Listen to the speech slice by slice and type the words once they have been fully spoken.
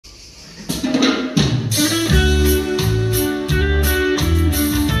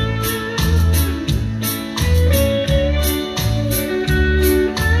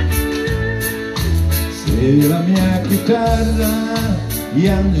chitarra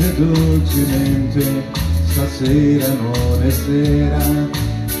piange dolcemente, stasera non è sera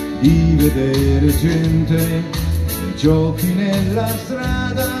di vedere gente e giochi nella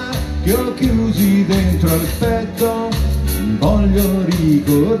strada che ho chiusi dentro al petto, voglio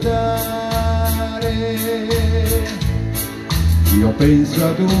ricordare. Io penso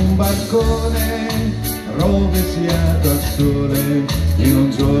ad un barcone rovesciato al sole in un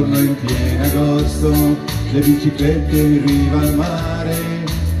giorno in pieno agosto, le biciclette in riva al mare.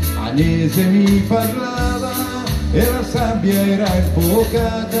 Agnese mi parlava e la sabbia era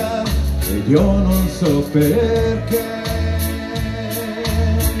infuocata ed io non so perché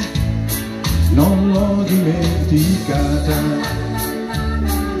non l'ho dimenticata.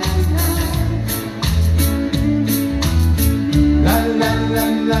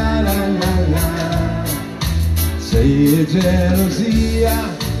 Se è gelosia,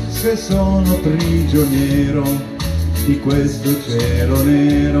 se sono prigioniero di questo cielo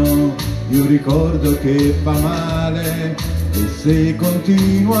nero, di un ricordo che fa male, e se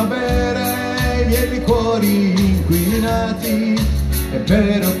continuo a bere i miei liquori inquinati, è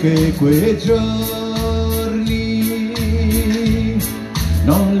vero che quei giorni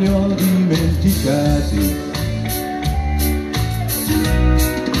non li ho dimenticati.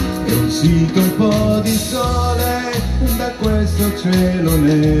 E un sito un po' di sole da questo cielo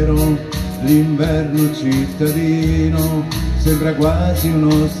nero, l'inverno cittadino sembra quasi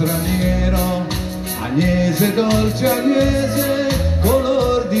uno straniero. Agnese, dolce Agnese,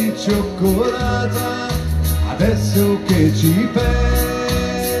 color di cioccolata, adesso che ci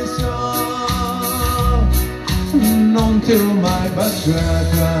penso non ti ho mai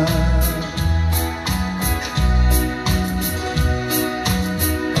baciata.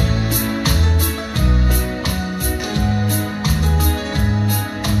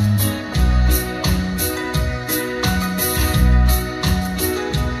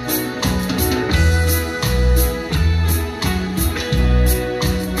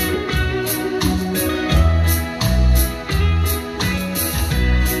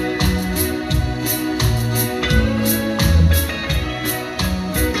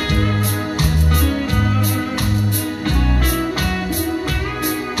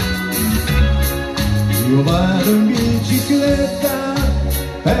 Io vado in bicicletta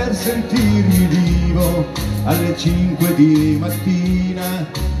per sentirmi vivo alle 5 di mattina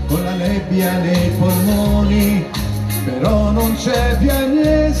con la nebbia nei polmoni, però non c'è più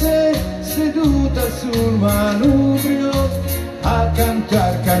Agnese seduta sul manubrio a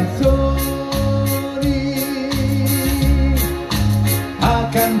cantar canzoni, a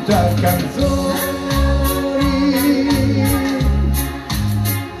cantar canzoni.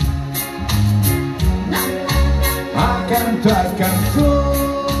 Cantar canzoni.